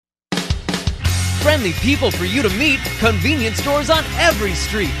friendly people for you to meet, convenience stores on every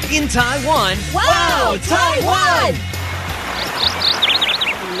street in Taiwan. Wow, Taiwan!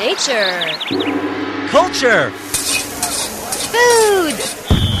 Nature. Culture. Food.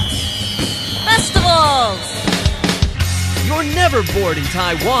 Festivals. You're never bored in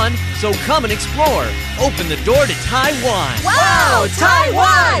Taiwan, so come and explore. Open the door to Taiwan. Wow,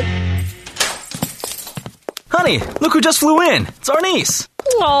 Taiwan! Honey, look who just flew in. It's our niece.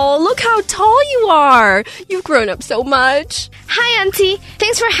 Oh, look how tall you are. You've grown up so much. Hi, Auntie.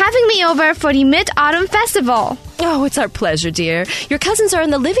 Thanks for having me over for the Mid-Autumn Festival. Oh, it's our pleasure, dear. Your cousins are in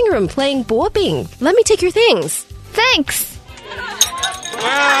the living room playing booping. Let me take your things. Thanks.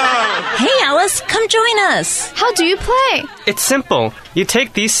 Wow. Hey, Alice, come join us. How do you play? It's simple. You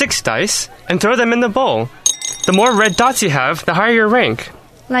take these 6 dice and throw them in the bowl. The more red dots you have, the higher your rank.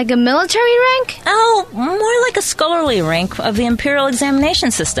 Like a military rank? Oh, more like a scholarly rank of the Imperial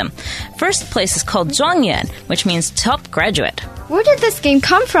Examination System. First place is called Zhuangyuan, which means top graduate. Where did this game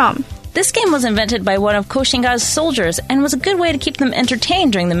come from? This game was invented by one of Koxinga's soldiers and was a good way to keep them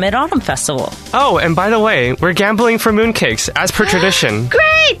entertained during the Mid-Autumn Festival. Oh, and by the way, we're gambling for mooncakes, as per tradition.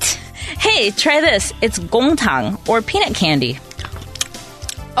 Great! Hey, try this. It's gongtang, or peanut candy.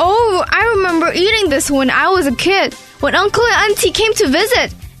 Oh, I remember eating this when I was a kid, when Uncle and Auntie came to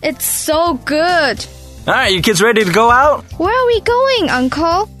visit. It's so good. All right, you kids ready to go out? Where are we going,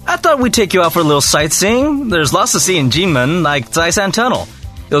 Uncle? I thought we'd take you out for a little sightseeing. There's lots to see in KINMEN, like Zaisan Tunnel.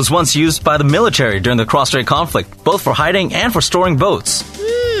 It was once used by the military during the cross-strait conflict, both for hiding and for storing boats.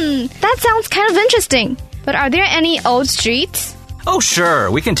 That sounds kind of interesting. But are there any old streets? Oh, sure.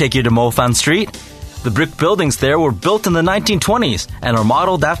 We can take you to Mofan Street. The brick buildings there were built in the 1920s and are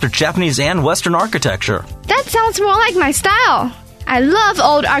modeled after Japanese and Western architecture. That sounds more like my style. I love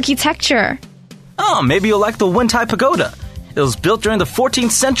old architecture. Oh, maybe you'll like the Wentai Pagoda. It was built during the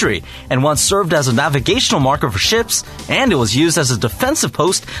 14th century and once served as a navigational marker for ships, and it was used as a defensive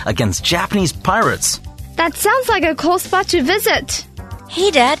post against Japanese pirates. That sounds like a cool spot to visit.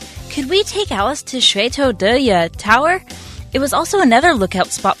 Hey, Dad, could we take Alice to Shuitou Deya Tower? It was also another lookout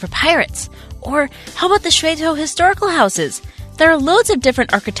spot for pirates. Or how about the Shuitou historical houses? There are loads of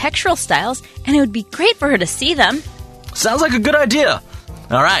different architectural styles, and it would be great for her to see them. Sounds like a good idea.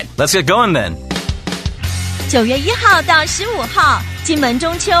 All right, let's get going then. 9月1号到15号，金门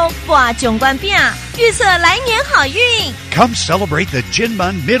中秋挂囧冠饼，预测来年好运。 Come celebrate the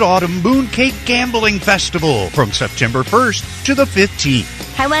Kinmen Mid-Autumn Mooncake Gambling Festival from September 1st to the 15th.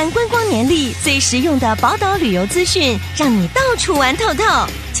 台湾观光年历最实用的宝岛旅游资讯，让你到处玩透透。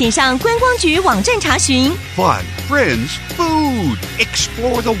请上观光局网站查询。 Fun, friends, food.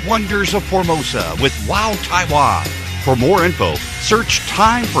 Explore the wonders of Formosa with Wow Taiwan. For more info, search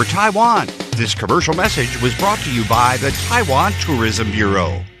Time for Taiwan. This commercial message was brought to you by the Taiwan Tourism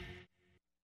Bureau.